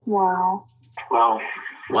Wow.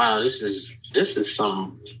 Wow, this is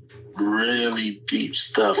some really deep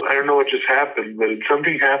stuff. I don't know what just happened, but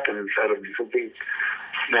something happened inside of me. Something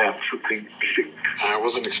snapped, something. I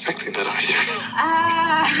wasn't expecting that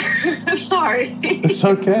either. Sorry. It's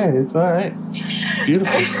okay. It's all right. It's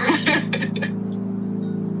beautiful.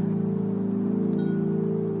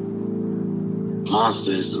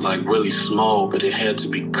 Monster is like really small, but it had to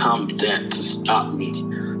become that to stop me.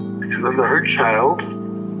 And then the hurt child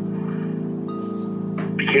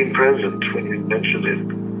became present when you mentioned it.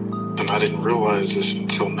 And I didn't realize this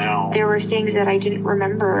until now. There were things that I didn't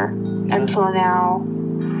remember until now.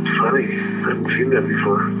 Funny. I haven't seen that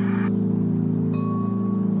before.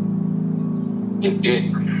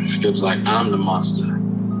 It feels like I'm the monster.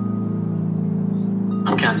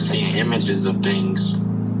 I'm kind of seeing images of things.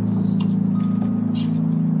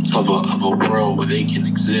 Of a world where they can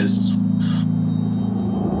exist.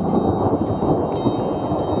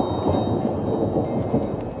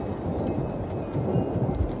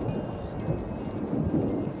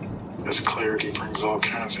 This clarity brings all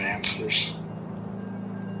kinds of answers.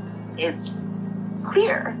 It's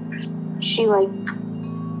clear. She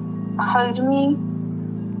hugged me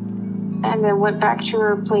and then went back to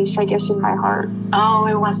her place, I guess, in my heart. Oh,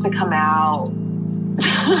 it wants to come out.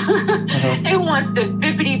 It wants to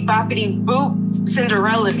bippity boppity boop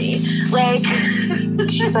Cinderella me.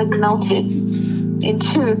 She's melted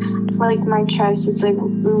into my chest. It's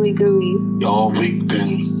ooey gooey. All week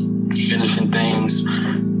been finishing things,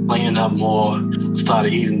 cleaning up more,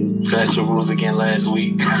 started eating vegetables again last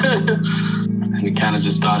week. And it kind of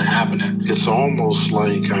just started happening. It's almost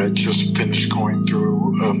like I just finished going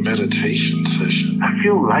through a meditation session. I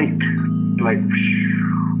feel light.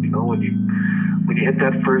 When you hit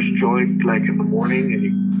that first joint, in the morning,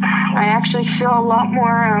 and I actually feel a lot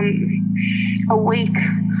more awake.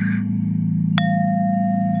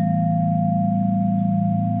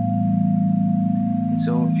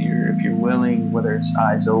 So if you're willing, whether it's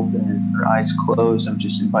eyes open or eyes closed, I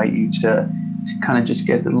just invite you to kind of just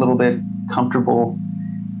get a little bit comfortable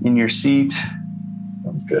in your seat.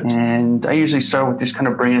 Sounds good. And I usually start with just kind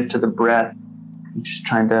of bringing it to the breath. I'm just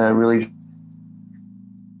trying to really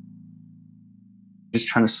just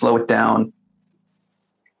trying to slow it down.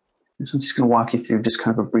 So I'm just going to walk you through just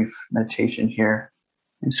kind of a brief meditation here.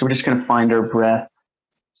 And so we're just going to find our breath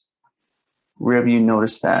wherever you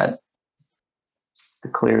notice that the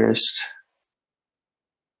clearest,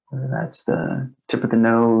 whether that's the tip of the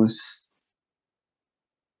nose,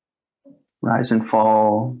 rise and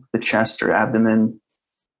fall, the chest or abdomen.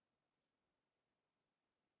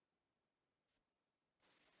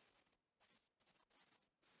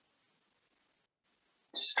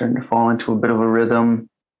 Just starting to fall into a bit of a rhythm.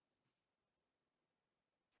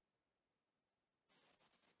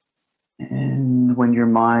 And when your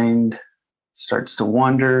mind starts to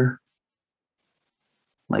wander,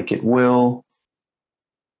 like it will,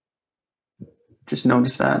 just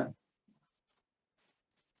notice that.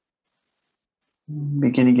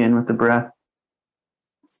 Begin again with the breath.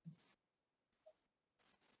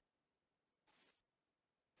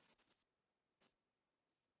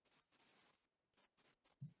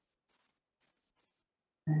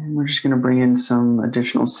 And we're just going to bring in some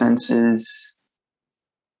additional senses.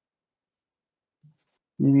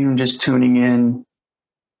 Maybe even just tuning in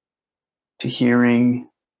to hearing,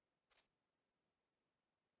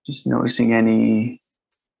 just noticing any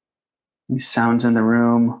sounds in the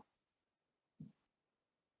room.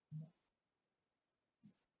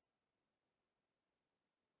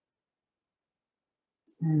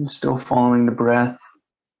 And still following the breath.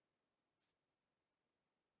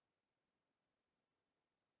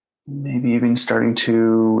 Maybe even starting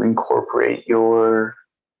to incorporate your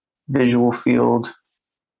visual field.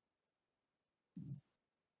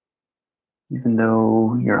 Even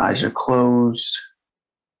though your eyes are closed,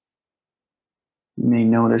 you may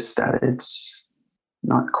notice that it's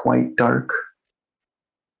not quite dark.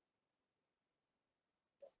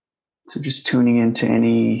 So just tuning into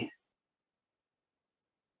any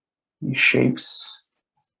shapes,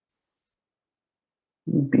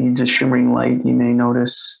 beads of shimmering light you may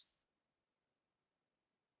notice.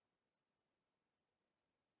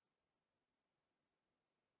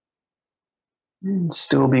 And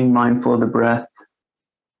still being mindful of the breath.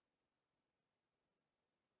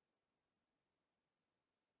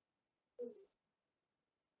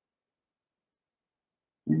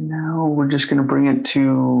 And now we're just going to bring it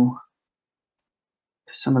to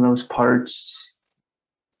some of those parts.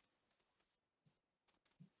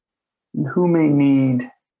 And who may need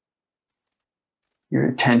your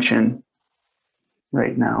attention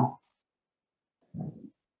right now?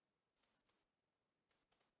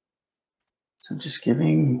 So just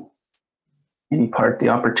giving any part the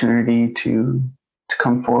opportunity to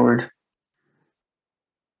come forward.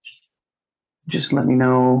 Just let me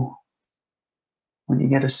know when you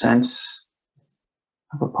get a sense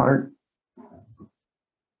of a part.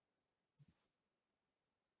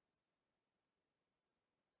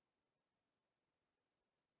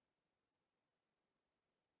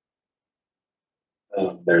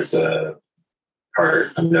 There's a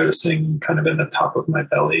part I'm noticing kind of in the top of my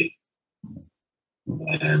belly,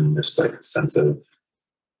 and there's like a sense of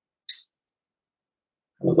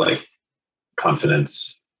kind of like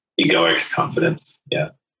confidence, egoic confidence. Yeah.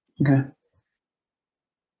 Okay.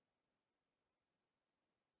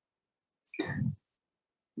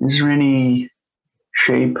 Is there any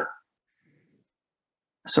shape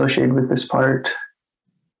associated with this part?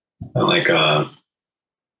 Like a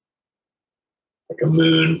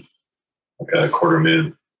moon, like a quarter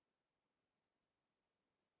moon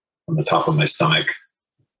on the top of my stomach.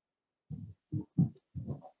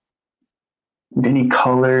 And any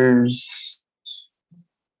colors?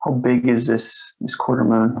 How big is this quarter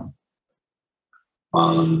moon?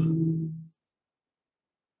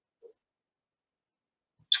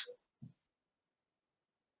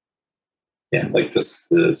 Yeah, like this,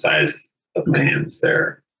 the size of my hands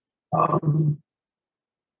there.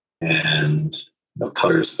 And no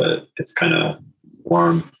colors, but it's kind of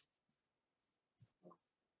warm.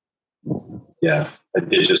 Yeah, I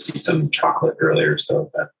did just eat some chocolate earlier,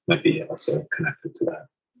 so that might be also connected to that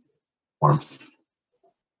warmth.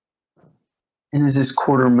 And is this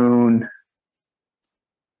quarter moon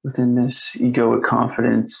within this egoic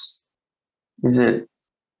confidence, is it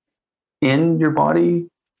in your body?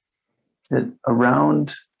 Is it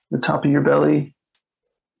around the top of your belly?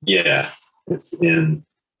 Yeah, it's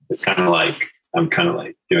kind of like, I'm kind of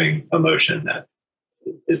like doing a motion that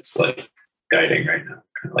it's like guiding right now,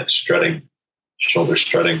 kind of like strutting, shoulder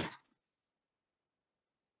strutting.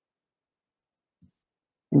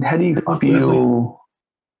 And how do you feel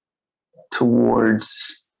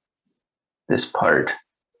towards this part?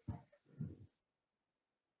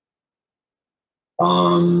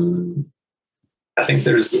 I think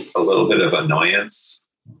there's a little bit of annoyance,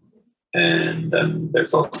 and then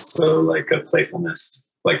there's also like a playfulness,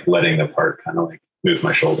 like letting the part kind of like move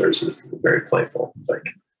my shoulders is very playful. It's like,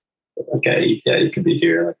 okay, yeah, you can be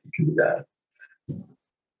here, like you can do that.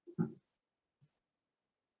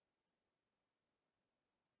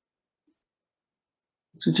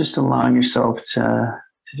 So just allowing yourself to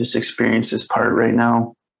just experience this part right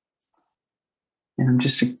now. And I'm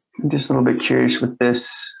just a little bit curious with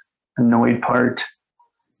this annoyed part.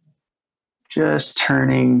 Just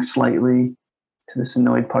turning slightly to this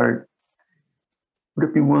annoyed part. Would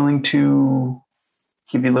it be willing to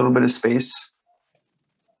give you a little bit of space?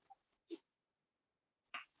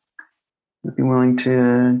 Would it be willing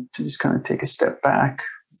to just kind of take a step back?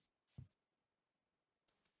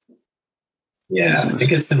 Yeah, I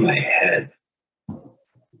think it's in my head.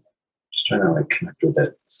 Just trying to like connect with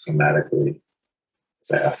it somatically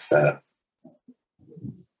as I ask that.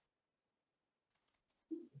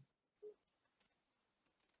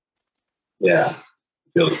 Yeah,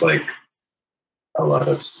 feels like a lot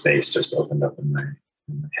of space just opened up in my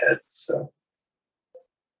head. So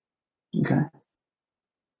okay,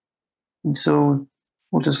 and so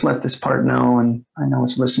we'll just let this part know, and I know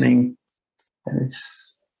it's listening, that it's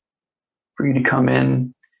for you to come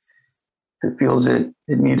in if it feels it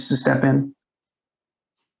needs to step in.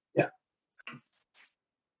 Yeah,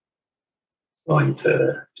 it's willing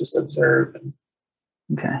to just observe and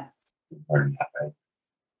learn that way.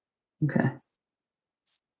 Okay.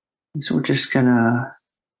 And so we're just gonna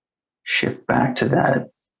shift back to that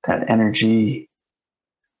energy,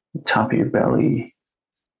 the top of your belly,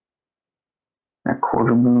 that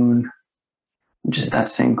quarter moon, just that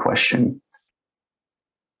same question.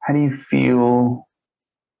 How do you feel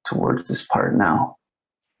towards this part now?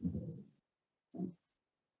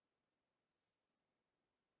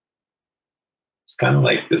 It's kind of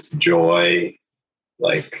like this joy,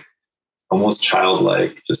 like almost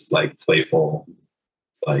childlike, just like playful,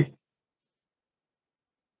 like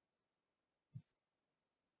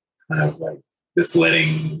kind of like just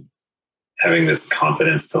having this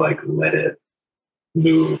confidence to like let it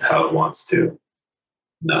move how it wants to,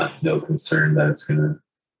 no concern that it's gonna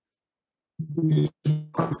be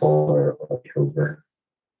harmful or over.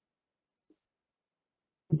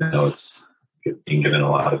 Even though it's being given a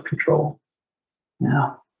lot of control.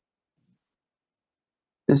 Yeah.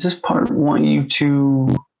 Does this part want you to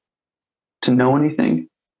know anything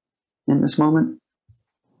in this moment?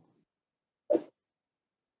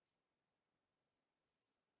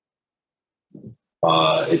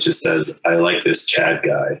 It just says, I like this Chad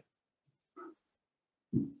guy.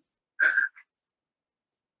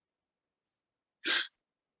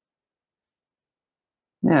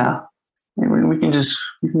 Yeah. And we can just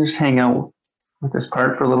hang out with this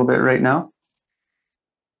part for a little bit right now.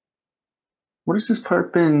 What has this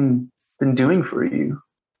part been doing for you?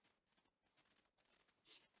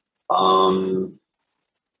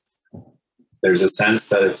 There's a sense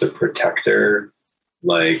that it's a protector,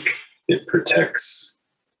 like it protects.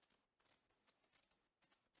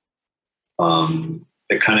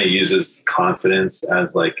 It kind of uses confidence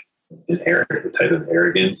as like a type of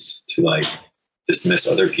arrogance to like dismiss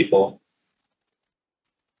other people.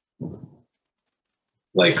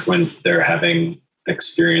 Like when they're having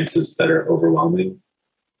experiences that are overwhelming.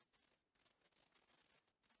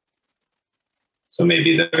 So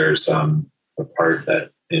maybe there's a part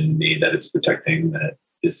that in me that it's protecting that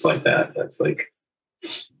is like that. That's like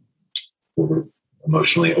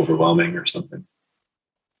emotionally overwhelming or something.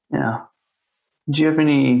 Yeah. Do you have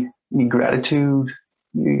any gratitude?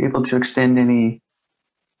 Are you able to extend any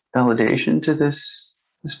validation to this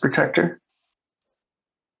protector?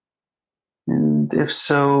 And if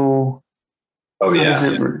so, how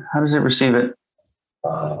does it receive it?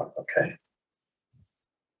 Okay.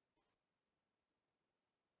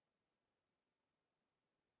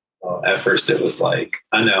 Well, at first it was like,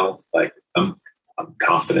 I know, like I'm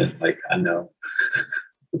confident, like I know.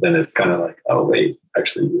 But then it's kind of like, oh wait,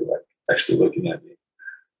 actually you're like actually looking at me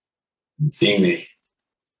and seeing me.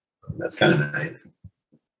 That's kind of nice.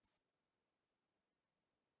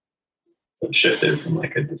 So it shifted from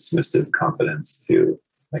like a dismissive confidence to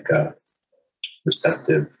like a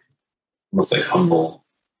receptive, almost like humble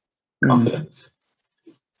confidence.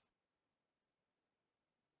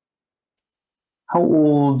 How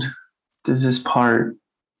old does this part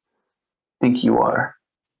think you are?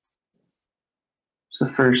 It's the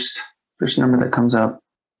first number that comes up.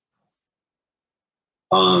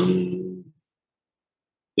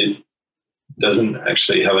 It doesn't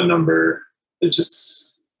actually have a number. It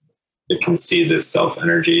can see the self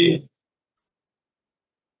energy.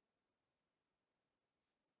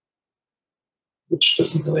 Which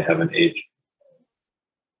doesn't really have an age.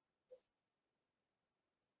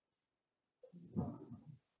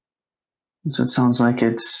 So it sounds like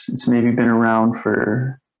it's maybe been around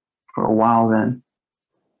for a while then.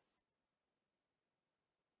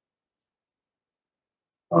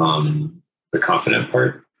 The confident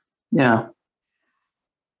part? Yeah.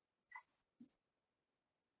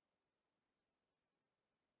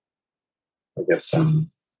 I guess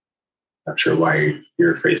I'm not sure why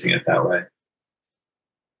you're phrasing it that way.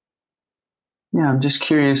 Yeah, I'm just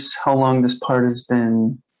curious how long this part has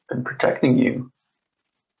been protecting you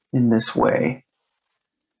in this way.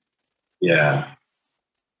 Yeah.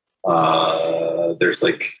 There's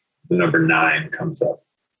like the number 9 comes up.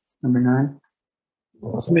 Number 9?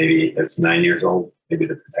 So maybe it's 9 years old. Maybe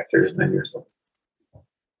the protector is 9 years old.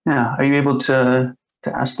 Yeah. Are you able to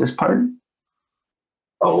ask this part?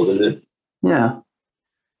 How old is it? Yeah.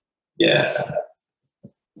 Yeah.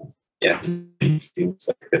 Yeah. It seems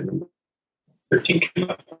like a number 13 came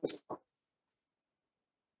up.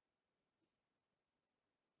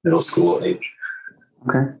 Middle school age.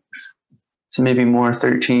 Okay. So maybe more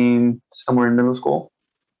 13, somewhere in middle school?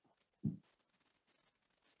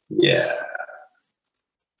 Yeah.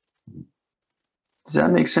 Does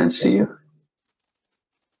that make sense to you?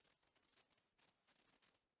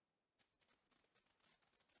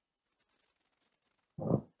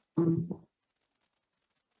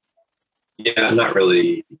 Yeah, not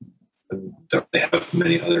really. I don't really have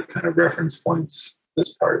many other kind of reference points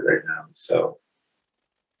this part right now. So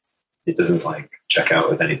it doesn't like check out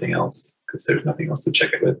with anything else because there's nothing else to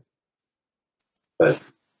check it with. But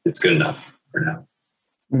it's good enough for now.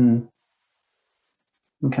 Mm.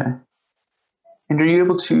 Okay. And are you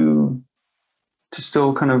able to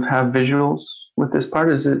still kind of have visuals with this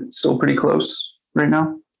part? Is it still pretty close right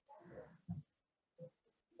now?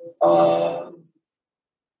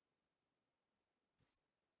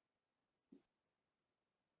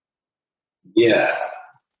 Yeah.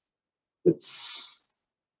 It's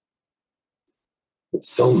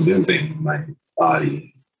still moving my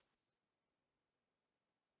body.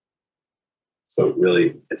 So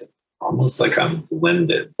really, it's almost like I'm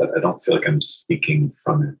blended, but I don't feel like I'm speaking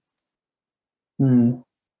from it. Mm. Does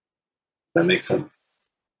that make sense?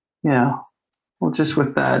 Yeah. Well, just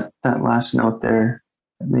with that last note there,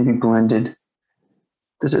 maybe blended.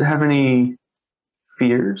 Does it have any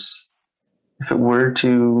fears if it were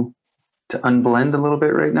to unblend a little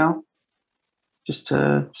bit right now? Just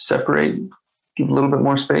to separate, give a little bit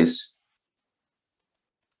more space?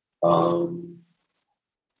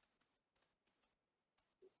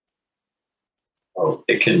 Oh,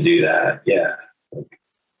 it can do that. Yeah. Like,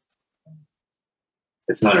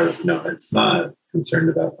 it's not concerned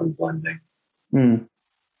about unblending. Mm.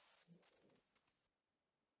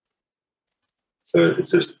 So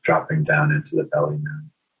it's just dropping down into the belly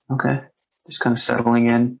now. Okay. Just kind of settling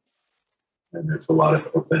in. And there's a lot of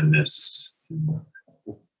openness in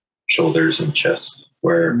the shoulders and chest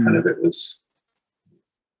where kind of it was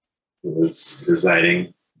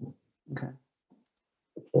residing. Okay.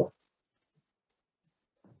 Before.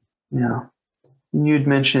 Yeah. You'd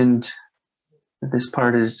mentioned that this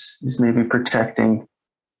part is maybe protecting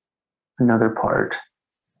another part.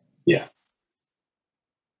 Yeah.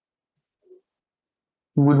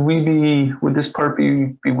 Would this part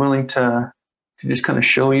be willing to just kind of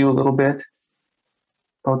show you a little bit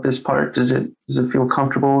about this part? Does it feel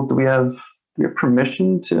comfortable? Do we have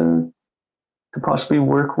permission to possibly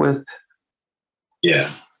work with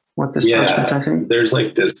what this part's protecting? There's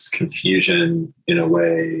like this confusion in a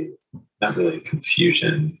way, not really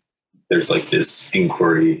confusion. There's like this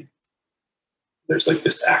inquiry. There's like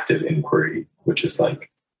this active inquiry, which is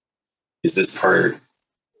like, is this part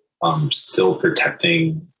still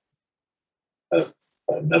protecting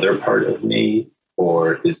another part of me,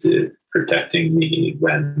 or is it protecting me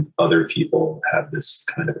when other people have this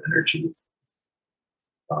kind of energy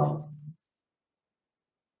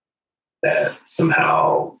that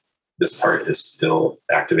somehow this part is still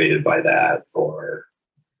activated by that, or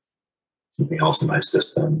something else in my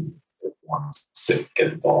system that wants to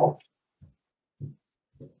get involved?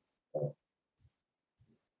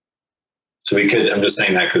 So I'm just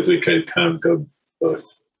saying that because we could kind of go both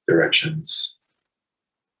directions.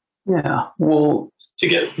 Yeah. Well, to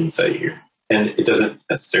get insight here. And it doesn't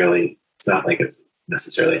necessarily, it's not like it's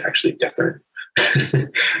necessarily actually different.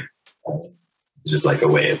 Just like a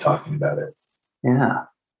way of talking about it. Yeah.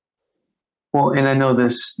 Well, and I know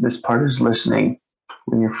this part is listening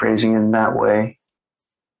when you're phrasing it in that way.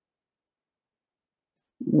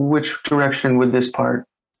 Which direction would this part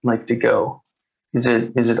like to go? Is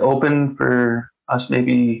it open for us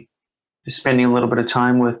maybe just spending a little bit of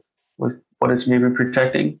time with what it's maybe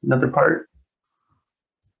protecting, another part?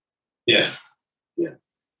 Yeah.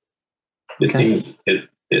 It seems it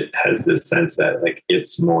has this sense that like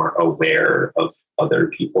it's more aware of other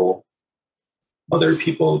people's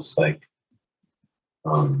like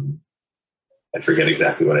I forget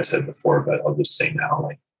exactly what I said before, but I'll just say now,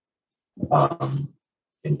 like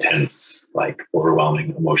intense, like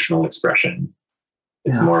overwhelming emotional expression.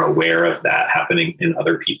 It's more aware of that happening in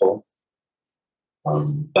other people.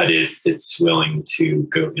 But it's willing to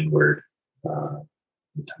go inward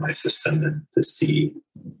into my system and to see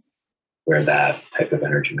where that type of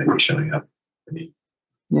energy might be showing up for me.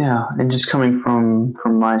 Yeah, and just coming from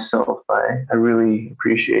myself, I really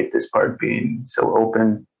appreciate this part being so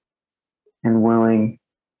open and willing,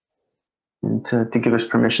 and to give us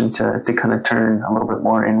permission to kind of turn a little bit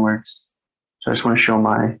more inwards. So I just want to show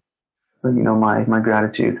my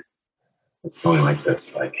gratitude. It's going like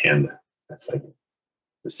this, like hand. That's like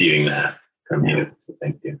receiving that from you. So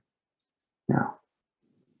thank you. Yeah.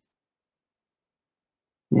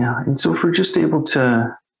 Yeah. And so if we're just able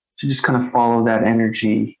to just kind of follow that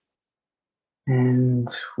energy, and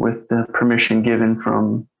with the permission given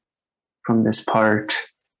from this part,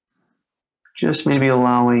 just maybe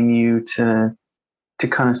allowing you to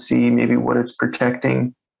kind of see maybe what it's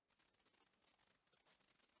protecting.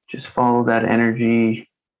 Just follow that energy.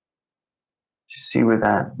 Just see where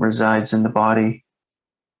that resides in the body.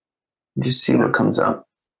 Just see what comes up.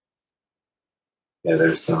 Yeah,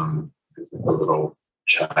 there's a little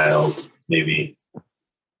child, maybe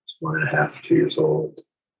 1.5, 2 years old.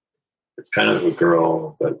 It's kind of a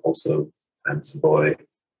girl, but also it's a boy.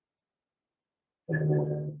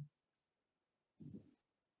 And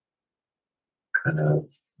kind of,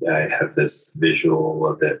 I have this visual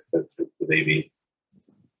of it, of the baby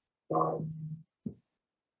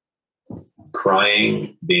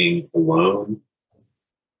crying, being alone,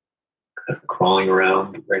 kind of crawling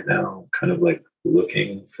around right now, kind of like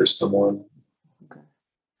looking for someone.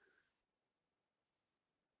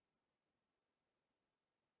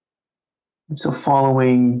 And so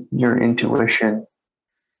following your intuition,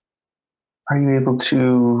 are you able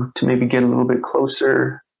to maybe get a little bit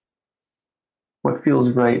closer? What feels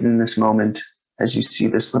right in this moment as you see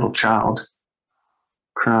this little child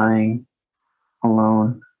crying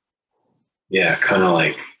alone? Yeah, kind of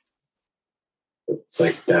like, it's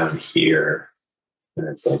like down here, and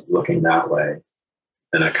it's like looking that way.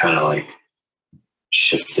 And I kind of like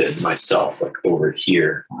shifted myself like over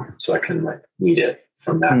here so I can like meet it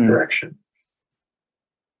from that direction.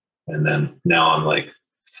 And then now I'm like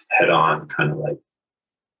head on, kind of like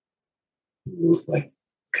like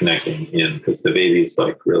connecting in, because the baby's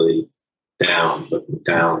like really down, looking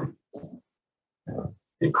down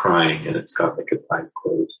and crying, and it's got like its eyes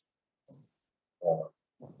closed.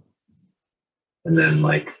 And then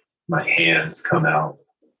like my hands come out.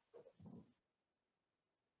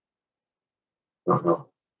 I don't know.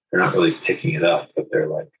 They're not really picking it up, but they're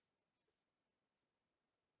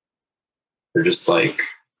just like,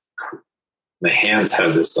 my hands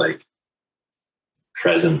have this like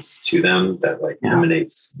presence to them that like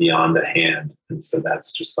emanates beyond the hand. And so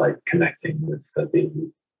that's just like connecting with the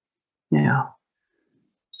baby. Yeah.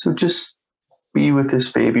 So just be with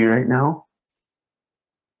this baby right now.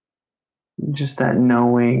 Just that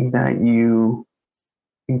knowing that you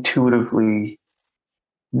intuitively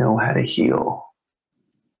know how to heal.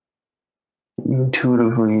 You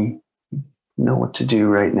intuitively know what to do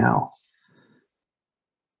right now.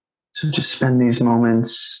 So just spend these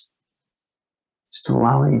moments just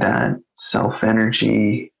allowing that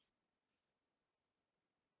self-energy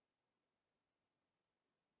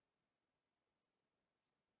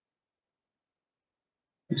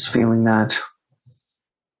just feeling that.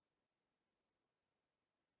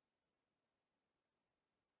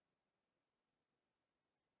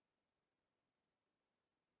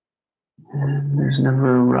 And there's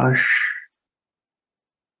never a rush.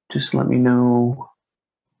 Just let me know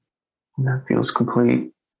when that feels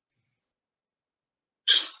complete.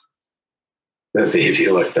 The baby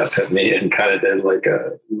looked up at me and kind of did like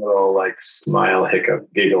a little like smile, hiccup,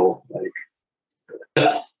 giggle, like.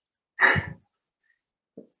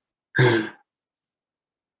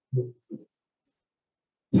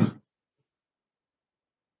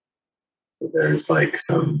 There's like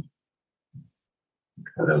some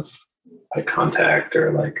kind of eye contact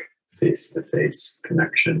or like face-to-face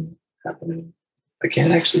connection happening. I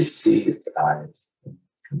can't actually see its eyes.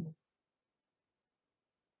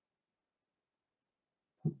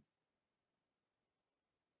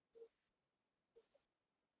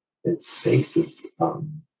 Its face is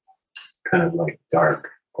kind of like dark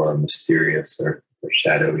or mysterious or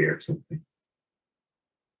shadowy or something.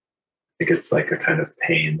 I think it's like a kind of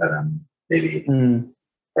pain that I'm maybe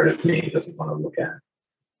part of me doesn't want to look at.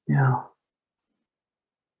 Yeah.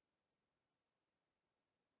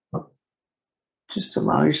 Just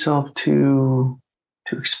allow yourself to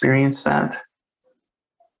experience that.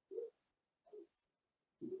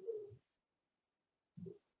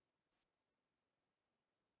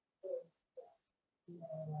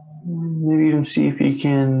 Maybe even see if you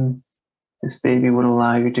can, this baby would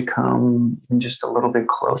allow you to come in just a little bit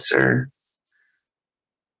closer.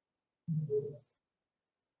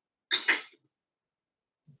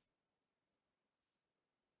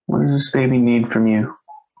 What does this baby need from you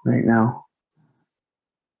right now?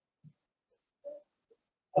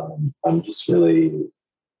 I'm just really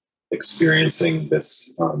experiencing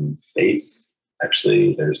this face.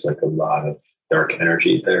 Actually, there's like a lot of dark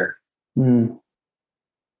energy there. And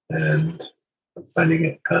I'm finding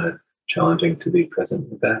it kind of challenging to be present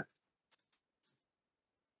with that.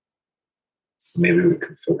 So maybe we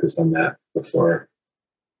could focus on that before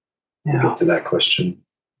we get to that question.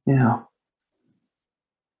 Yeah.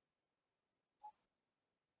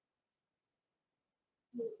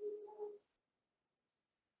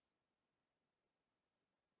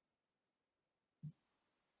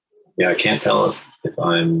 Yeah, I can't tell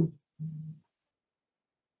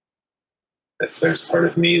if there's part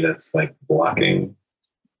of me that's like blocking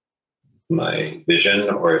my vision,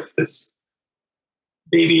 or if this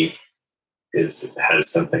baby has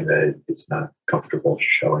something that it's not comfortable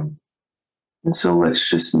showing. And so let's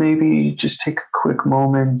just maybe just take a quick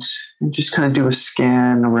moment and just kind of do a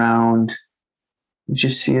scan around and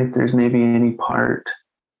just see if there's maybe any part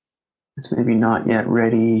that's maybe not yet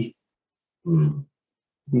ready,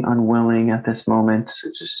 be unwilling at this moment. So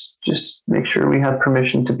just make sure we have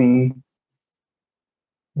permission to be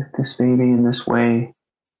with this baby in this way.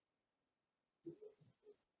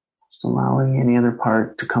 Just allowing any other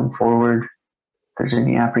part to come forward. If there's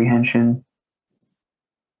any apprehension.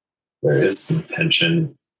 There is some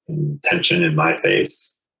tension in my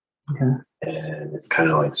face. Okay. And it's kind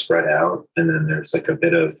of like spread out. And then there's like a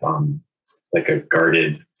bit of like a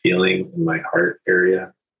guarded feeling in my heart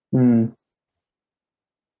area.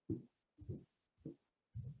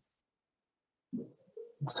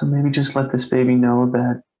 So maybe just let this baby know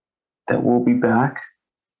that we'll be back,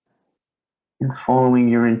 and following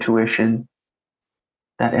your intuition,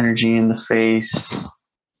 that energy in the face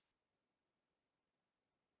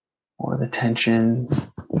or the tension,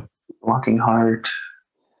 blocking heart.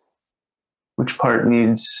 Which part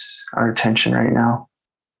needs our attention right now?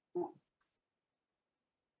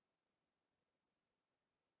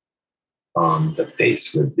 The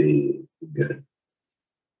face would be good.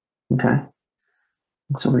 Okay.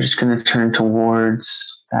 So we're just going to turn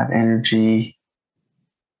towards that energy.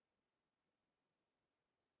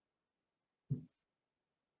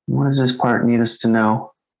 What does this part need us to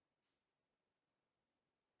know?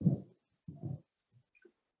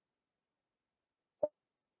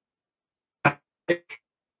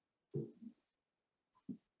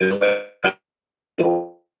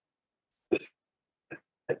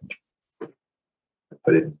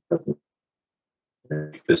 Put it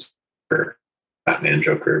this Batman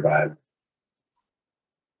Joker vibe.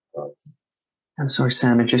 I'm sorry,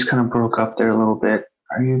 Sam, it just kind of broke up there a little bit.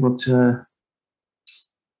 Are you able to?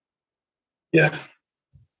 Yeah.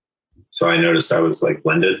 So I noticed I was like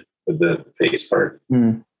blended with the face part.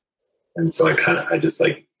 Mm. And so I just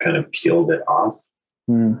like kind of peeled it off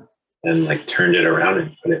and like turned it around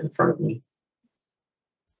and put it in front of me.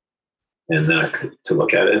 And then I could to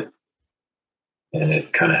look at it. And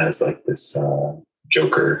it kind of has like this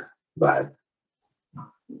Joker vibe.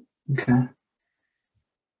 Okay.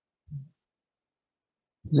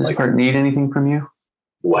 Does this part need anything from you?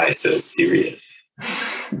 Why so serious?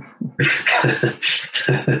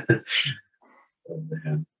 Oh,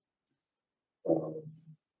 man.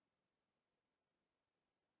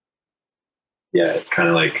 Yeah, it's kind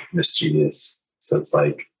of like mischievous. So it's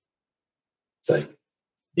like, do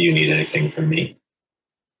you need anything from me?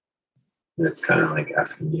 And it's kind of like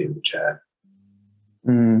asking you, Chad.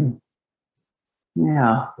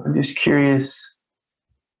 Yeah, I'm just curious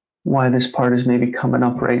why this part is maybe coming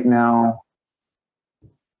up right now.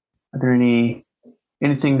 Are there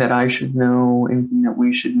anything that I should know, anything that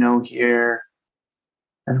we should know here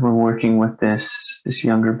as we're working with this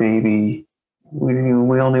younger baby?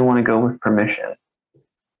 We only want to go with permission.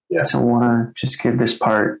 Yeah. So I want to just give this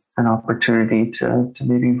part an opportunity to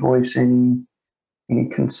maybe voice any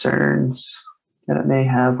concerns that it may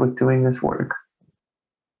have with doing this work.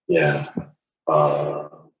 Yeah.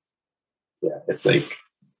 Yeah, it's like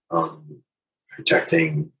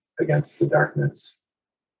protecting against the darkness,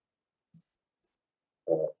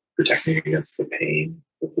 protecting against the pain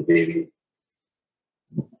of the baby.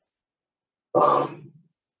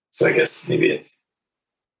 So I guess maybe it's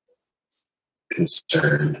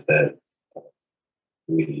concerned that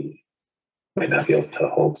we might not be able to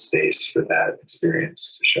hold space for that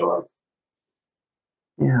experience to show up.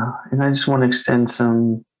 Yeah, and I just want to extend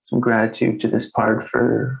some gratitude to this part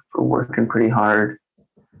for working pretty hard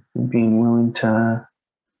and being willing to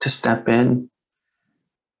step in.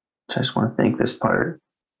 So I just want to thank this part.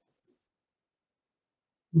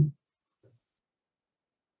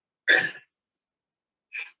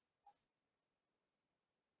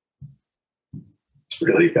 It's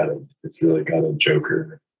really got a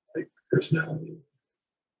Joker like personality.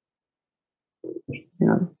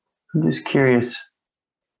 Yeah, I'm just curious,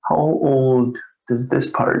 how old does this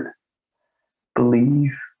part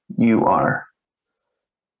believe you are?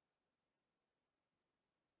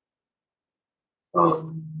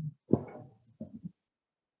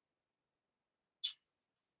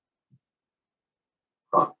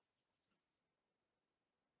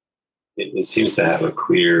 It seems to have a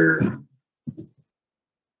clear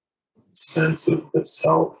sense of the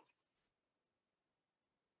self.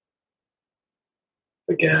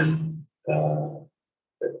 Again,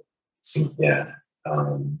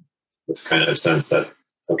 this kind of sense that,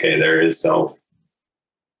 okay, there is self,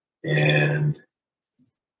 and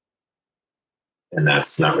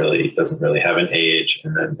that's not really, doesn't really have an age.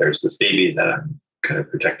 And then there's this baby that I'm kind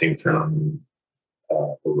of protecting from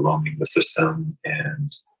overwhelming the system.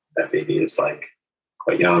 And that baby is like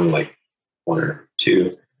quite young, like 1 or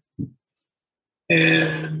 2.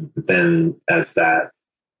 And then as that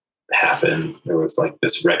happened, there was like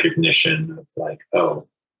this recognition of like, oh,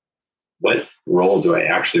 what role do I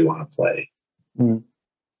actually want to play?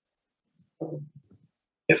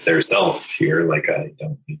 If there's self here, like I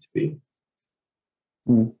don't need to be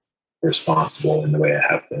responsible in the way I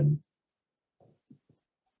have been.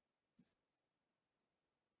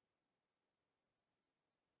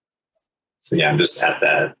 So yeah, I'm just at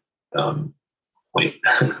that point.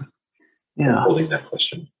 Yeah. Holding that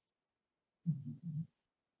question.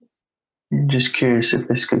 I'm just curious if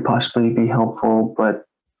this could possibly be helpful, but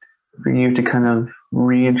for you to kind of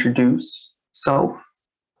reintroduce self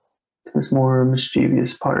to this more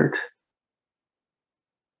mischievous part.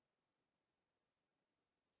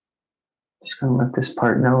 Just gonna let this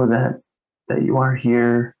part know that you are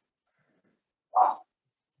here.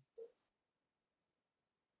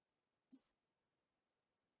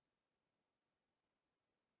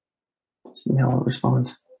 See how it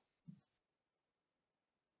responds.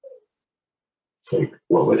 It's like,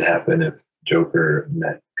 what would happen if Joker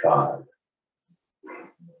met God?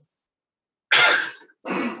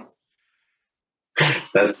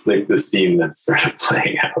 That's like the scene that's sort of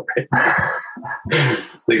playing out right now.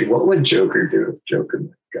 Like, what would Joker do if Joker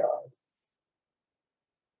met God?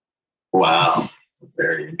 Wow,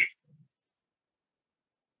 very interesting.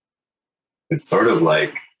 It's sort of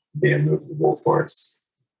like the immovable force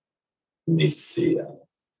meets the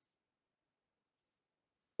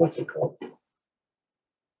what's it called?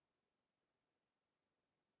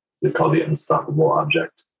 Is it called the unstoppable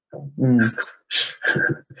object?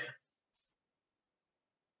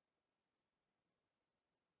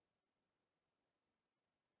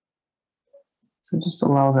 So just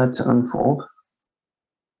allow that to unfold.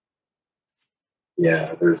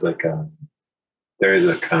 Yeah, there's like there is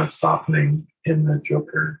a kind of softening in the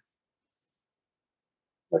Joker,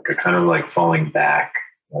 like a kind of like falling back,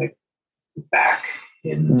 like back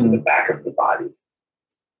into the back of the body.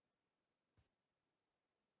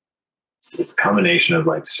 It's a combination of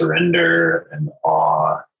like surrender and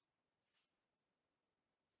awe.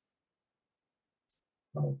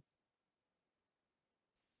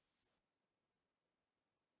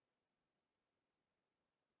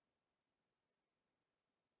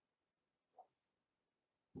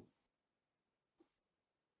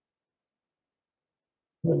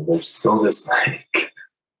 And there's still this like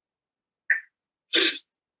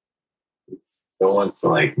still wants to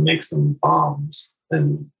like make some bombs,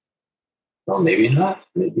 and well, maybe not,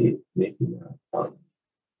 maybe not.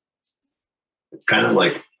 It's kind of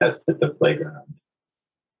like at the playground,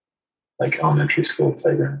 like elementary school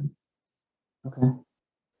playground. Okay.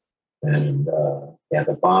 And yeah,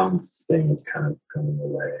 the bomb thing is kind of going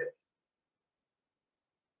away.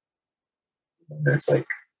 And there's a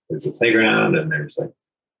playground, and there's like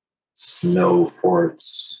snow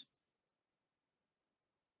forts.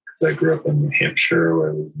 Because I grew up in New Hampshire,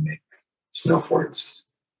 where we make snow forts.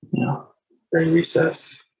 Yeah. During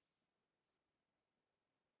recess,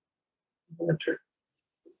 in the winter.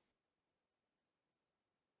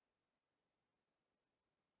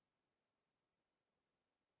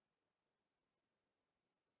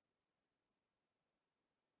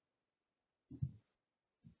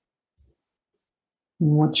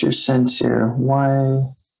 What's your sense here?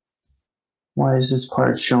 Why is this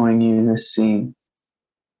part showing you this scene?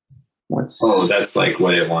 That's like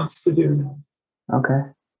what it wants to do now.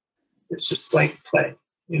 Okay. It's just like play,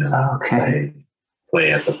 Okay.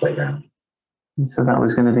 Play at the playground. And so that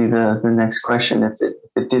was going to be the next question. If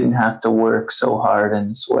it didn't have to work so hard in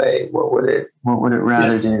this way, what would it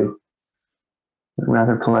rather do? It would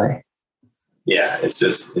rather play. Yeah, it's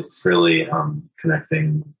really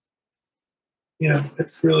connecting.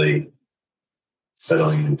 It's really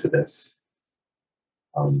settling into this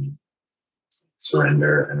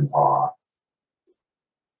surrender and awe,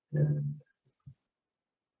 and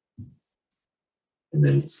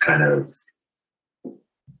then just kind of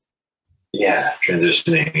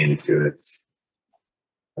transitioning into its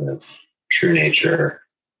kind of true nature,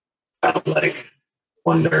 like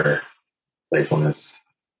wonder, playfulness.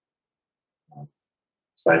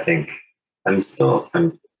 So I think I'm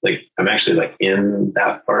actually like in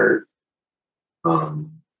that part.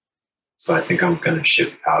 So I think I'm going to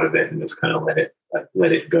shift out of it and just kind of let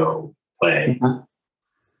it go play.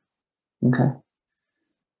 Okay.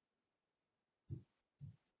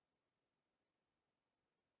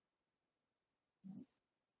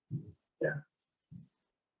 Yeah.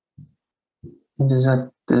 And does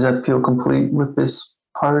that feel complete with this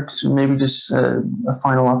part? Maybe just a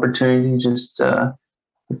final opportunity, just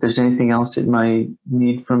if there's anything else it might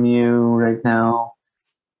need from you right now.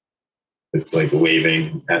 It's like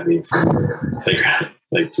waving at me from the playground,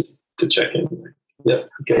 like just to check in. Yeah,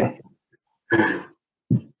 okay. Have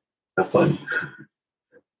fun.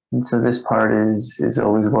 And so this part is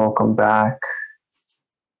always welcome back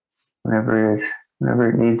whenever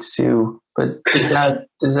it needs to. But does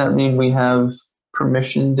that mean we have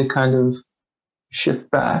permission to kind of shift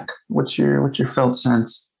back? What's your felt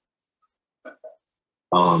sense?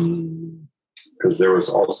 Because there was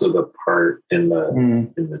also the part in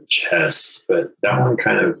the chest, but that one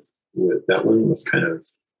was kind of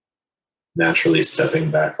naturally stepping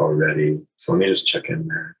back already. So let me just check in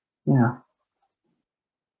there. Yeah.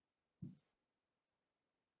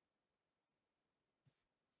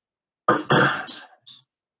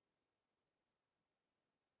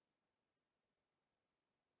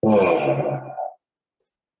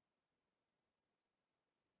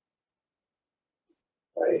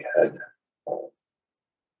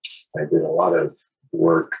 I did a lot of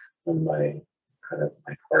work on my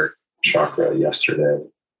heart chakra yesterday.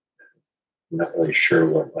 I'm not really sure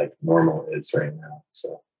what like normal is right now.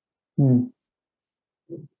 So I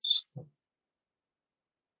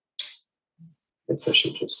guess I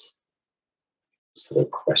should just put a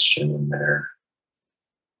question in there.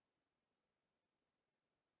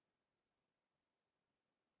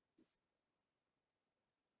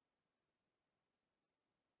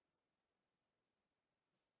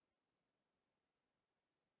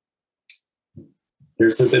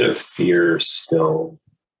 There's a bit of fear still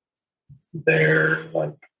there,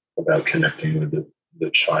 like about connecting with the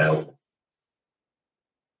child.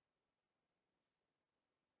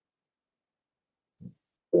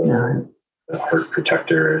 The heart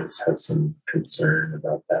protector has some concern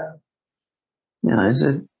about that. Yeah, is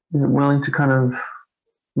it willing to kind of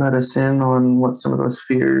let us in on what some of those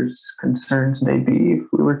fears, concerns may be if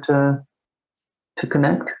we were to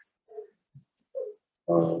connect?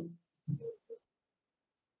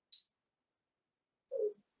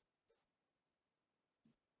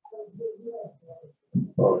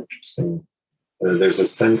 Oh, interesting. There's a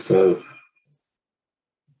sense of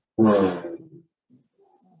I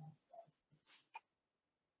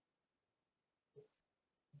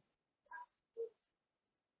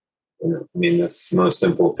mean, the most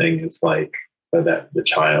simple thing is like that the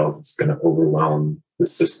child is going to overwhelm the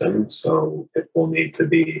system. So it will need to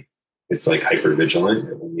be, it's like hyper vigilant.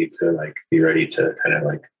 It will need to like be ready to kind of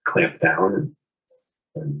like clamp down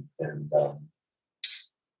and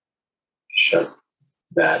shut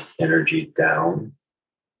that energy down.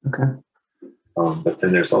 Okay. But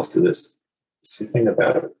then there's also this thing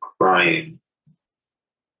about crying.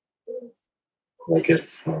 Like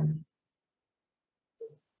it's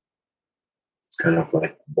kind of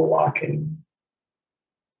like blocking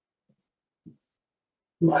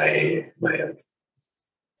my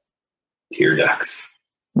tear ducts.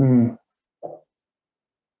 Mm.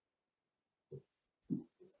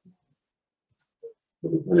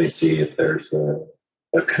 Let me see if there's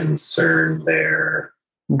a concern there.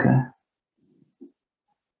 Okay.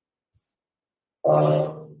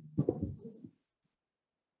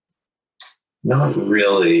 Not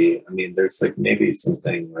really. I mean, there's like maybe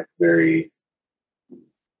something like very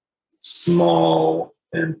small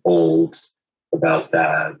and old about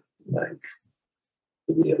that. Like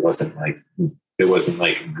maybe it wasn't like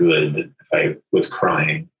good if I was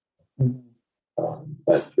crying.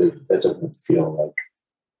 But that doesn't feel like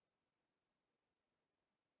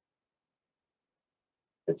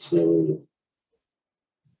it's really.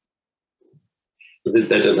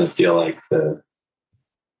 That doesn't feel like the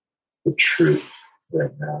truth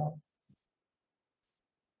right now.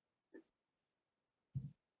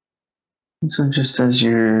 So just as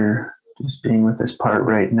you're just being with this part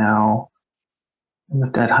right now,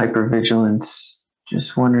 with that hypervigilance,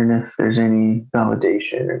 just wondering if there's any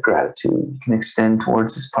validation or gratitude you can extend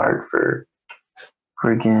towards this part for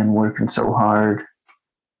again working so hard.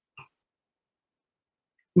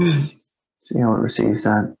 See how it receives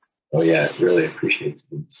that. Oh yeah, it really appreciates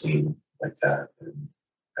being seen like that, and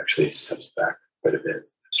actually steps back quite a bit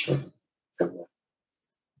from that.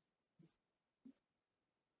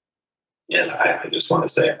 And I just want to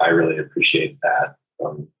say I really appreciate that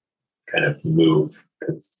kind of move,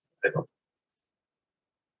 because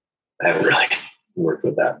I haven't really worked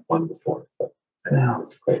with that one before, but I know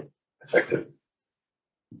it's quite effective.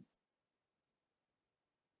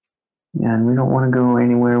 Yeah, and we don't want to go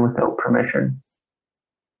anywhere without permission.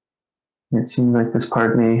 It seems like this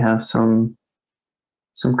part may have some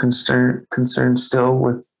concern still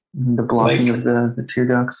with the blocking of the tear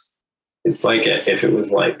ducts. It's like if it was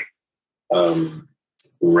like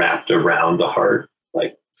wrapped around the heart,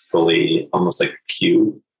 like fully, almost like a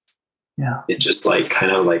cube. Yeah. It just like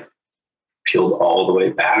kind of like peeled all the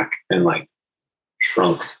way back and like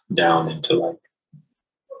shrunk down into like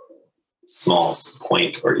small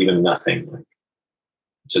point or even nothing. Like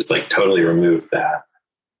just like totally removed that.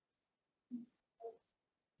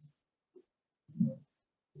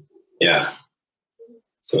 Yeah.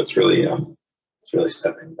 So it's really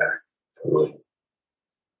stepping back totally.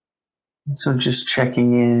 So just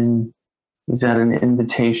checking in, is that an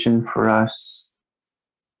invitation for us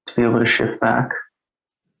to be able to shift back?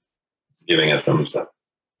 It's giving a thumbs up.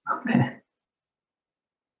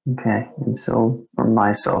 Okay. And so for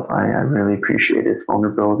myself, I really appreciate his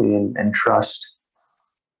vulnerability and trust.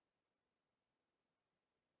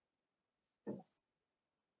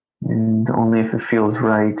 And only if it feels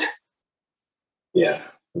right. Yeah.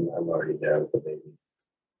 I'm already there with the baby.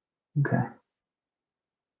 Okay.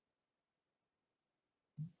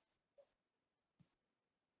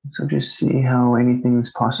 So just see how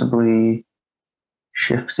anything's possibly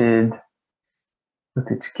shifted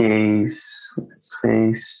with its gaze, with its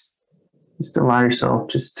face, Just allow yourself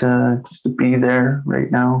just to be there right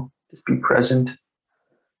now. Just be present.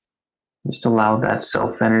 Just allow that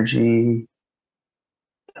self energy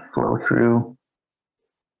to flow through.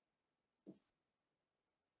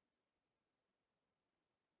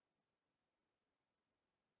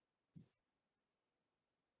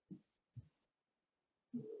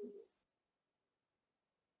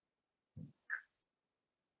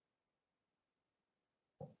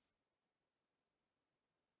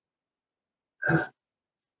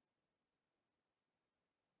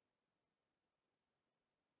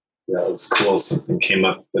 That was cool. Something came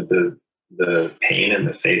up with the pain in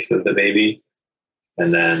the face of the baby.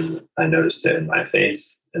 And then I noticed it in my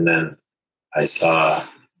face. And then I saw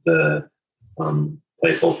the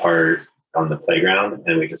playful part on the playground,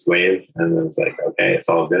 and we just waved, and it was like, okay, it's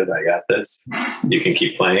all good. I got this. You can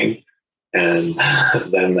keep playing. And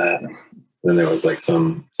then there was like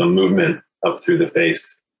some movement up through the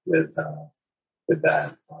face with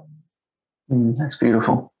that. That's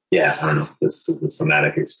beautiful. Yeah, I don't know. This is the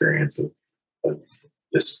somatic experience of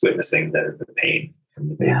just witnessing the pain from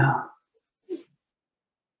the baby. Yeah.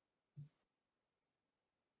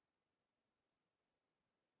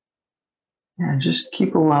 Yeah, just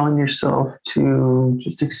keep allowing yourself to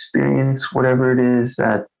just experience whatever it is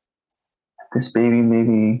that this baby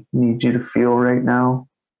maybe needs you to feel right now.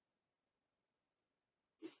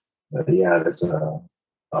 Yeah, there's a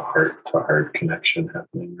heart-to-heart connection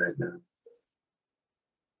happening right now.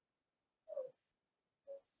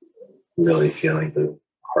 Really feeling the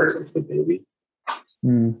heart of the baby.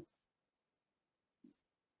 Mm.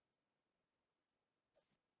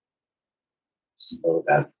 So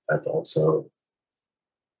that's also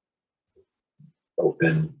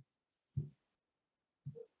open.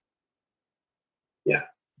 Yeah.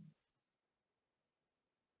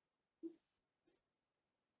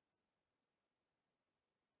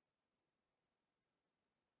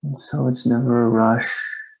 And so it's never a rush.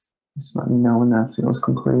 Just let me know when that feels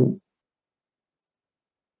complete.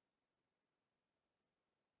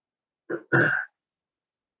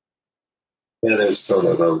 Yeah, there's sort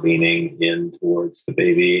of a leaning in towards the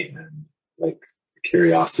baby and like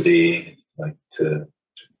curiosity, like to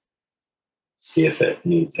see if it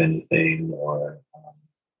needs anything or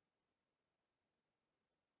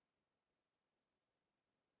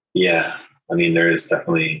yeah, I mean, there is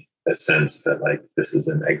definitely a sense that like this is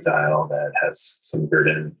an exile that has some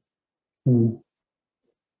burden. Mm.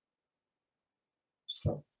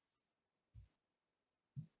 So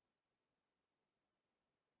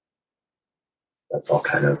that's all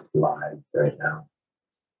kind of live right now.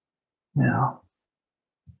 Yeah.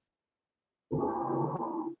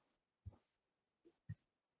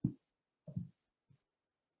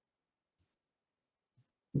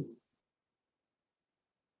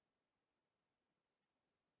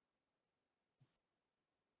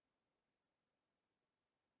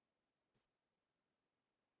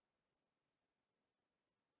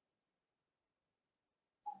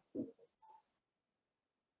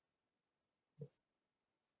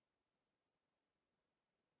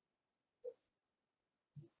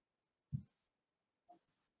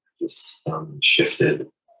 Just shifted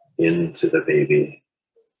into the baby,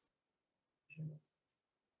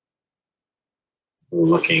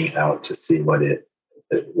 looking out to see what it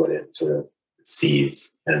sort of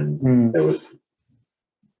sees, and there was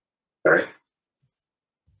sorry.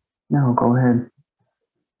 No, go ahead.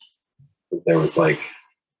 There was like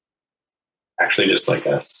actually just like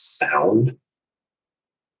a sound,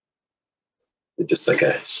 just like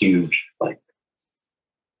a huge like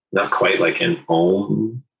not quite like an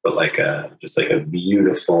ohm, but like a just like a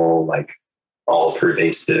beautiful like all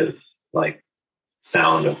pervasive like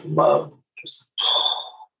sound of love just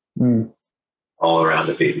all around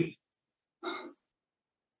the baby.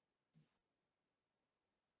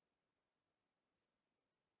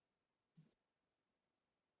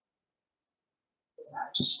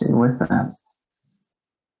 Just stay with that.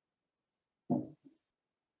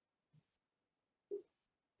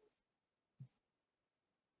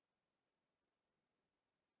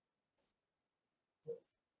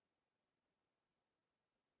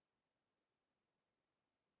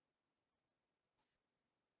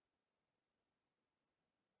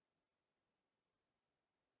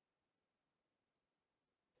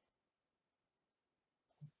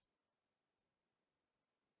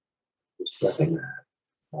 Just letting that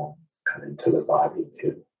come into the body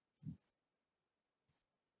too.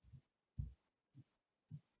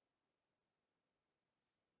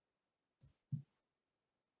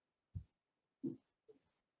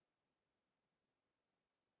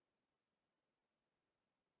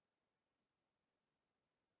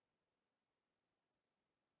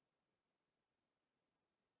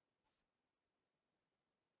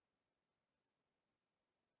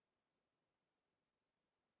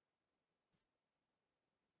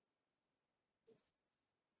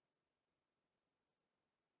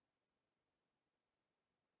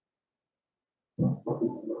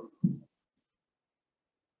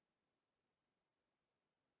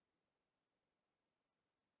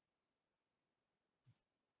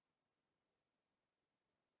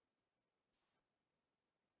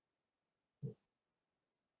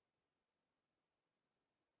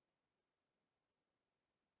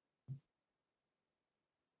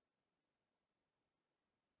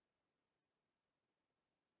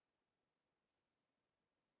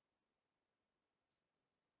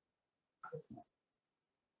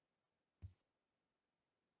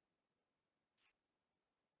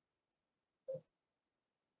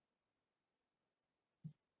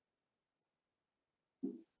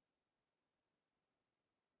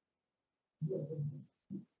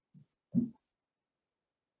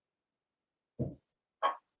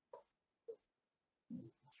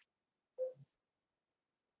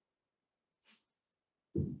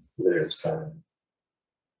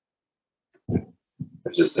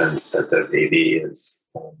 There's a sense that the baby is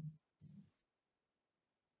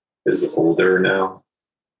older now,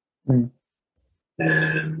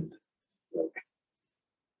 and like,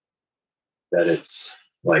 that it's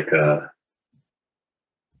like a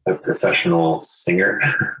professional singer.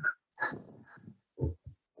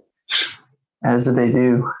 As they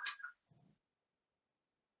do.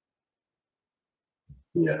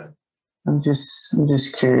 Yeah. I'm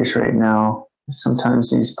just curious right now.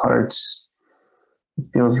 Sometimes these parts, it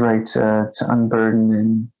feels right to unburden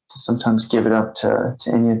and to sometimes give it up to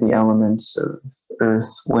any of the elements of earth,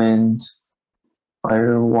 wind,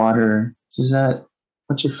 fire, water.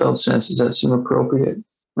 What's your felt sense? Does that seem appropriate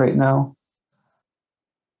right now?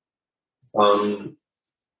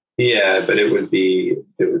 Yeah, but it would be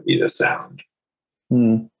the sound.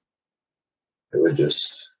 Mm. It would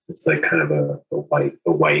it's like kind of a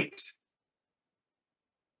white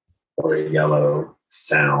or a yellow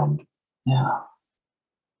sound. Yeah.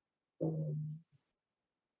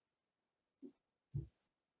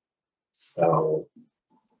 So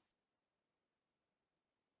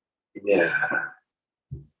yeah.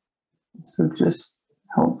 So just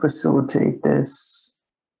help facilitate this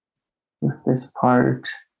with this part,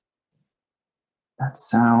 that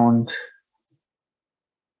sound,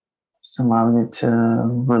 just allowing it to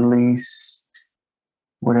release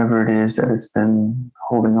whatever it is that it's been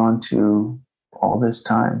holding on to all this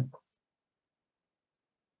time.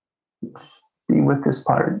 Just be with this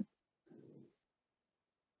part.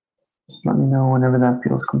 Just let me know whenever that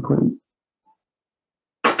feels complete.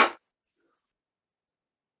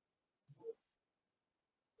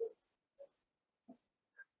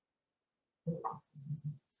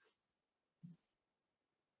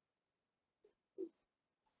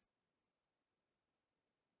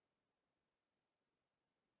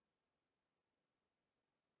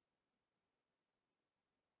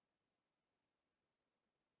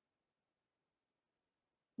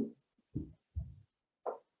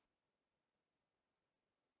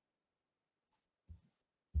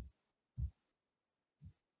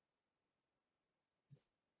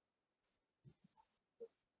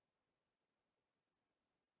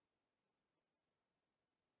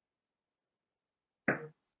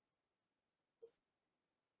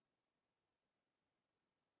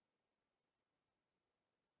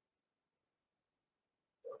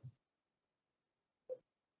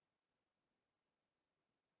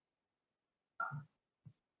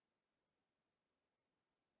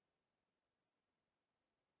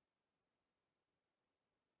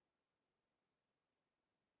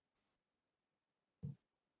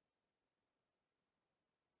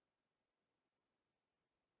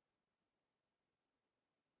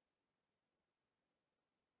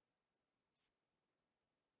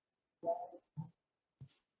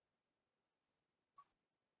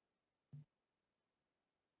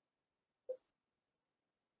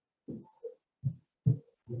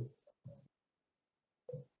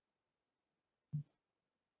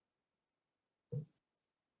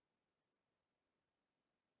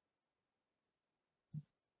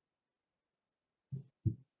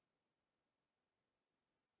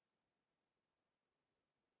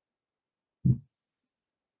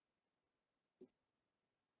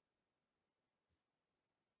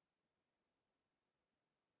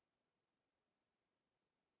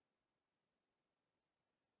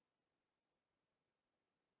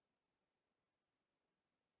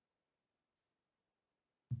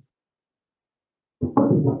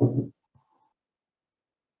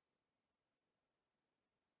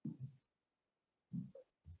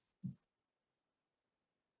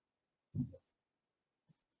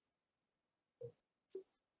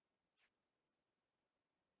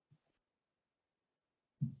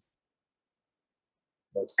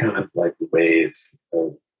 It's kind of like waves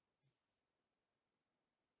of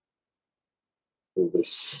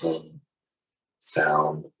this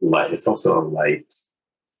sound. Light. It's also a light.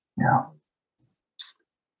 Yeah.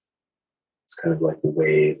 It's kind of like a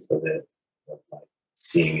wave of it, of like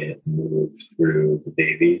seeing it move through the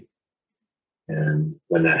baby. And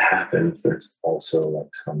when that happens, there's also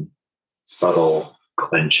like some subtle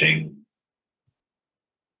clenching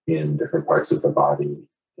in different parts of the body.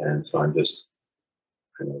 And so I'm just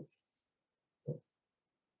kind of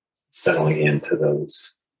settling into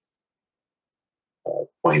those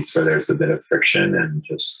points where there's a bit of friction and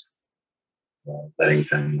just letting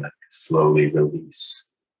them like slowly release.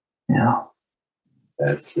 Yeah.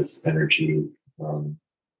 As this energy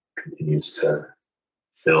continues to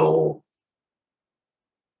fill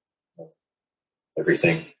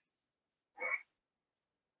everything.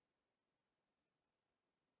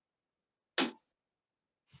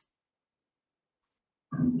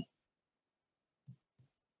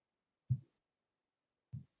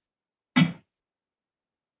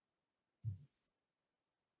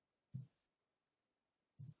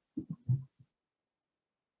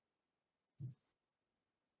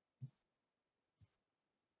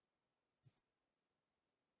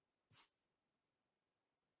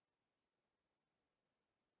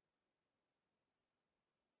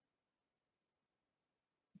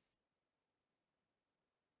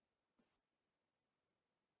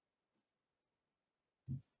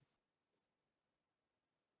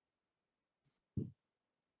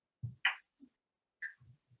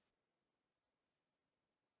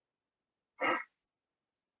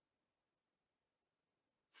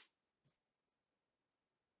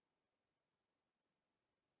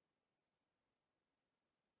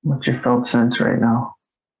 What's your felt sense right now?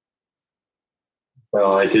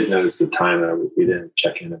 Well, I did notice the time. We didn't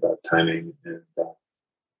check in about timing, and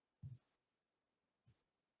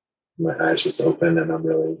my eyes just open, and I'm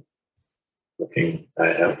really looking. I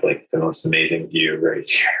have like the most amazing view right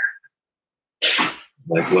here,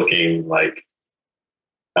 like looking like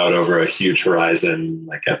out over a huge horizon,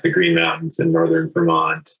 like at the Green Mountains in northern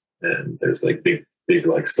Vermont, and there's like big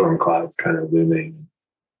like storm clouds kind of looming.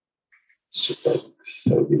 It's just like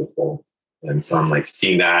so beautiful, and so I'm like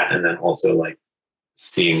seeing that, and then also like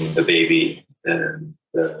seeing the baby and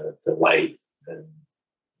the light, and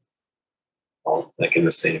all like in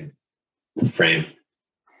the same frame.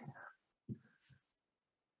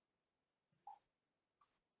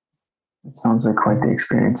 It sounds like quite the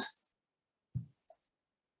experience.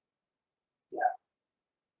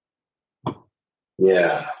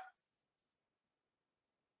 Yeah.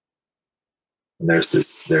 And there's a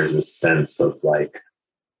sense of like,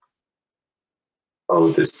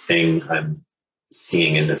 oh, this thing I'm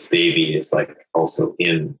seeing in this baby is like also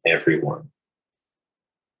in everyone.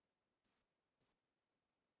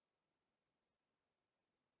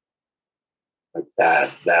 Like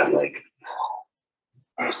that like,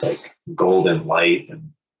 it's like golden light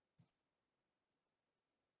and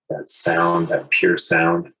that sound, that pure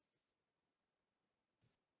sound.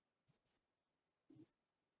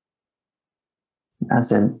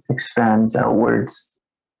 As it expands outwards.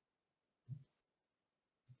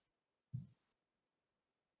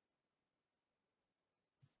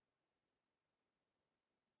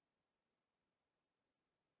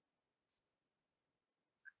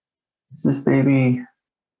 Is this baby,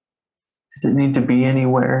 does it need to be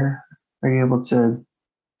anywhere? Are you able to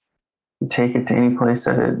take it to any place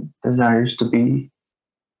that it desires to be?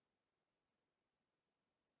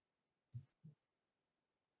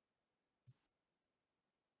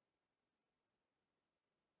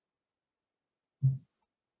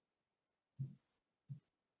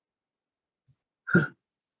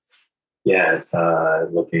 Yeah, it's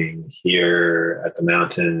looking here at the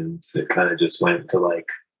mountains. It kind of just went to like,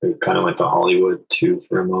 it kind of went to Hollywood too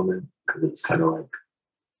for a moment, because it's kind of like,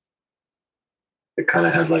 it kind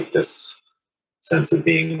of had like this sense of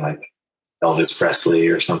being like Elvis Presley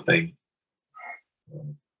or something.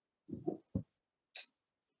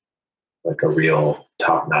 Like a real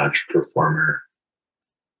top-notch performer.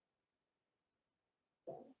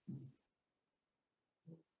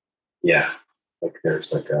 Yeah, like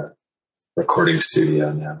there's like a recording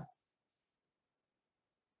studio now.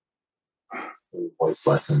 Doing voice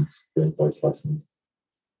lessons.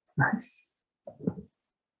 Nice.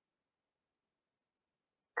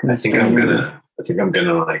 I think I'm gonna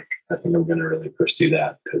really pursue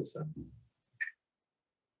that, because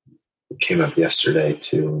it came up yesterday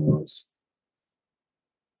too. And it was,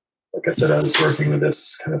 like I said, I was working with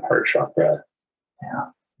this kind of heart chakra. Yeah.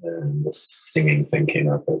 And the singing thing came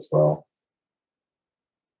up as well.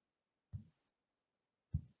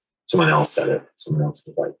 Someone else said it. Someone else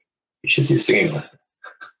was like, you should do singing lessons.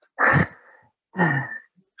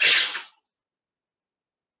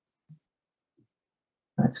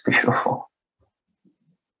 That's beautiful.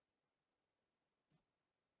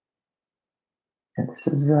 And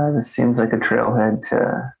this seems like a trailhead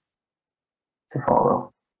to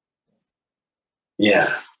follow.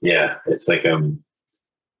 Yeah. It's like a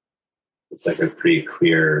pretty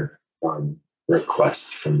clear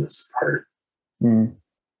request from this part. Mm.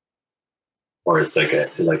 Or it's like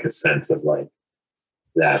a sense of like,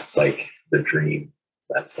 that's like the dream.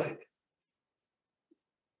 That's like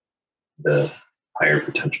the higher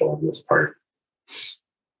potential of this part.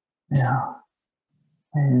 Yeah.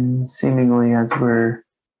 And seemingly as we're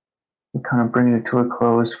kind of bringing it to a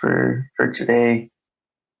close for today,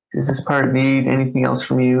 does this part need anything else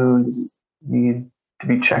from you? Does it need to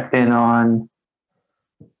be checked in on?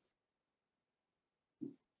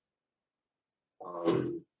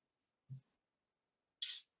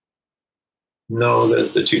 No,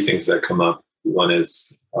 the two things that come up, one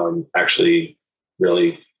is actually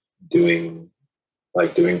really doing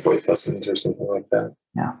voice lessons or something like that.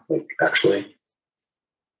 Yeah. Like actually.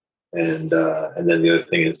 And then the other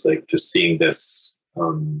thing is like just seeing this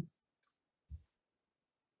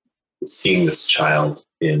child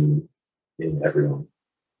in everyone.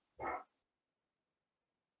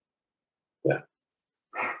 Yeah.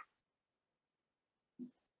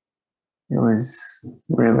 It was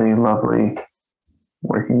really lovely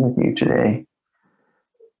working with you today.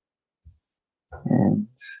 And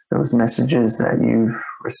those messages that you've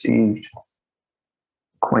received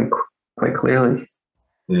quite clearly.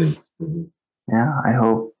 Mm-hmm. Yeah, I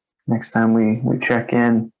hope next time we check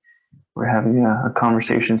in, we're having a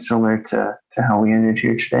conversation similar to how we ended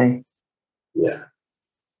here today. Yeah.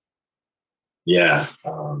 Yeah. I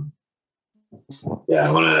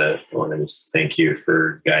want to just thank you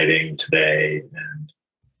for guiding today, and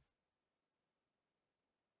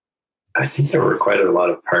I think there were quite a lot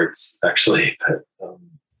of parts actually, but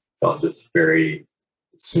felt just very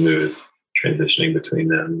smooth transitioning between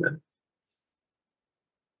them, and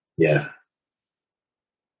yeah,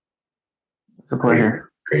 it's a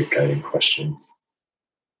pleasure. Great guiding questions.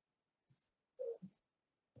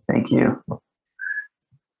 Thank you.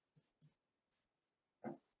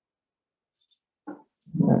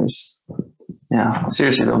 Yeah,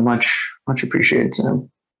 seriously though, much appreciated,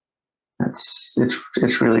 Sam. It's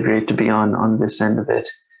really great to be on this end of it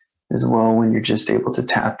as well, when you're just able to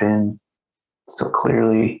tap in so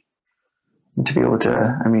clearly, and to be able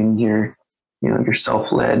to, I mean, you're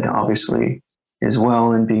self-led obviously as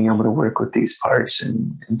well, and being able to work with these parts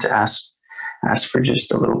and to ask for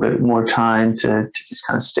just a little bit more time to just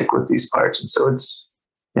kind of stick with these parts. And so it's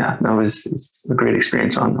a great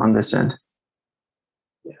experience on this end.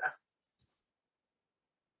 Yeah.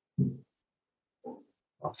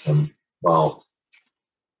 Awesome. Well,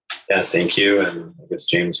 yeah, thank you. And I guess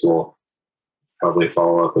James will probably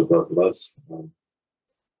follow up with both of us.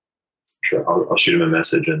 Sure, I'll shoot him a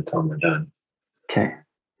message and tell him we're done. Okay.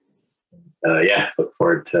 Look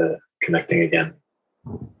forward to connecting again.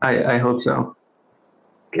 I hope so.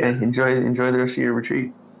 Okay. Enjoy the rest of your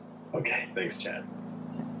retreat. Okay. Thanks, Chad.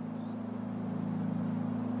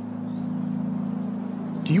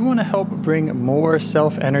 Do you want to help bring more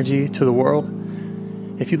self-energy to the world?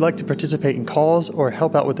 If you'd like to participate in calls or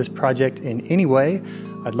help out with this project in any way,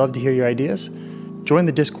 I'd love to hear your ideas. Join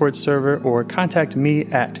the Discord server or contact me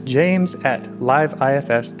at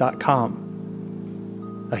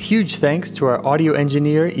james@liveifs.com. A huge thanks to our audio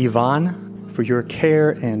engineer, Yvonne, for your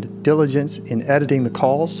care and diligence in editing the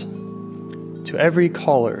calls. To every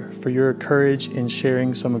caller for your courage in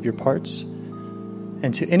sharing some of your parts.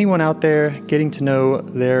 And to anyone out there getting to know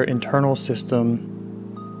their internal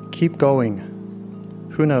system, keep going.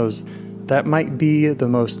 Who knows, that might be the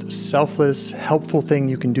most selfless, helpful thing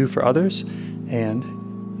you can do for others, and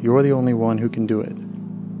you're the only one who can do it.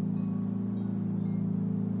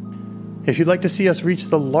 If you'd like to see us reach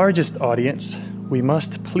the largest audience, we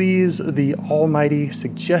must please the almighty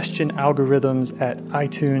suggestion algorithms at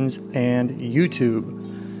iTunes and YouTube,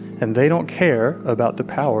 and they don't care about the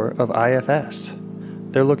power of IFS.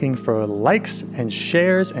 They're looking for likes and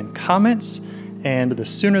shares and comments, and the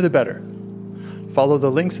sooner the better. Follow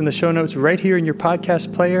the links in the show notes right here in your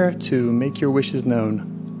podcast player to make your wishes known.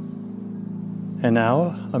 And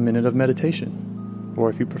now, a minute of meditation. Or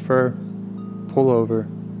if you prefer, pull over.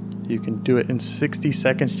 You can do it in 60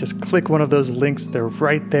 seconds. Just click one of those links. They're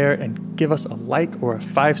right there, and give us a like or a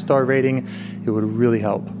 5-star rating. It would really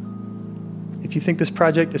help. If you think this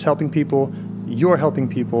project is helping people, you're helping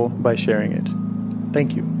people by sharing it.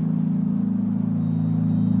 Thank you.